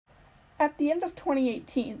At the end of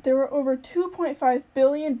 2018, there were over 2.5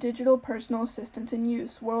 billion digital personal assistants in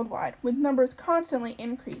use worldwide, with numbers constantly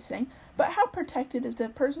increasing. But how protected is the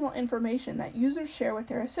personal information that users share with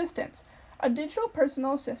their assistants? A digital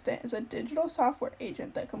personal assistant is a digital software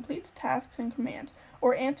agent that completes tasks and commands,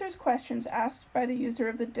 or answers questions asked by the user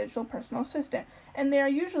of the digital personal assistant, and they are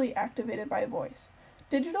usually activated by voice.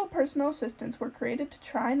 Digital personal assistants were created to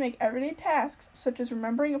try and make everyday tasks, such as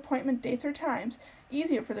remembering appointment dates or times,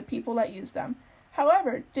 easier for the people that use them.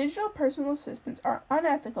 However, digital personal assistants are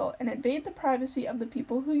unethical and invade the privacy of the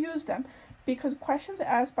people who use them because questions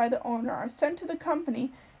asked by the owner are sent to the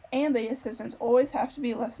company and the assistants always have to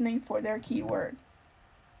be listening for their keyword.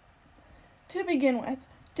 To begin with,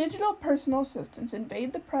 digital personal assistants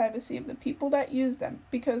invade the privacy of the people that use them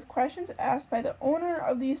because questions asked by the owner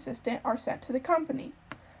of the assistant are sent to the company.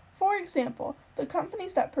 For example, the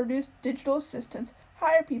companies that produce digital assistants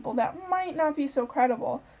hire people that might not be so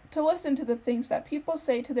credible to listen to the things that people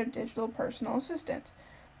say to their digital personal assistants.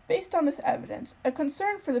 Based on this evidence, a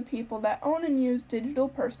concern for the people that own and use digital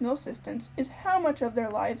personal assistants is how much of their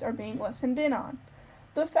lives are being listened in on.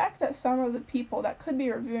 The fact that some of the people that could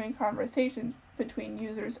be reviewing conversations between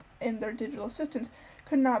users and their digital assistants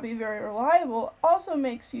could not be very reliable also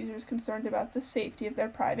makes users concerned about the safety of their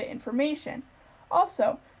private information.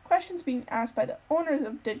 Also, questions being asked by the owners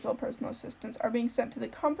of digital personal assistants are being sent to the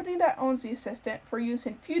company that owns the assistant for use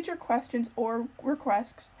in future questions or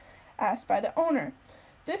requests asked by the owner.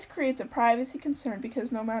 This creates a privacy concern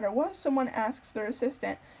because no matter what someone asks their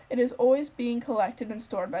assistant, it is always being collected and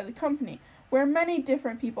stored by the company, where many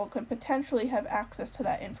different people could potentially have access to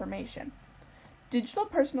that information. Digital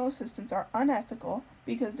personal assistants are unethical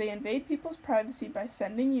because they invade people's privacy by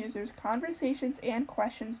sending users conversations and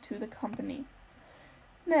questions to the company.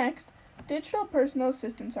 Next, digital personal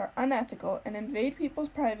assistants are unethical and invade people's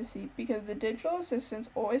privacy because the digital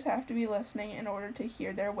assistants always have to be listening in order to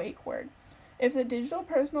hear their wake word. If the digital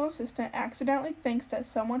personal assistant accidentally thinks that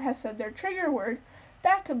someone has said their trigger word,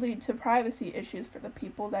 that could lead to privacy issues for the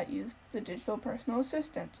people that use the digital personal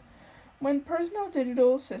assistants. When personal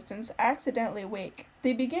digital assistants accidentally wake,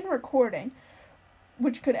 they begin recording,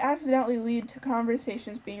 which could accidentally lead to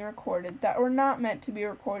conversations being recorded that were not meant to be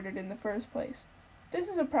recorded in the first place. This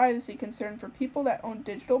is a privacy concern for people that own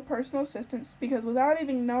digital personal assistants because without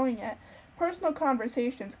even knowing it, personal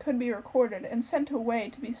conversations could be recorded and sent away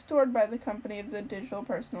to be stored by the company of the digital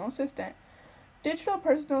personal assistant. Digital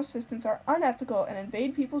personal assistants are unethical and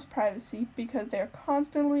invade people's privacy because they are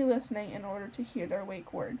constantly listening in order to hear their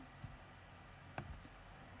wake word.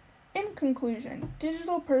 In conclusion,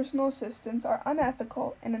 digital personal assistants are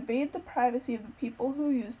unethical and invade the privacy of the people who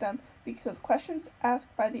use them because questions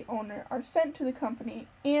asked by the owner are sent to the company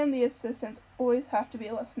and the assistants always have to be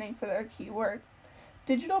listening for their keyword.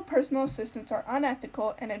 Digital personal assistants are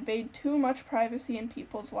unethical and invade too much privacy in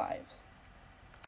people's lives.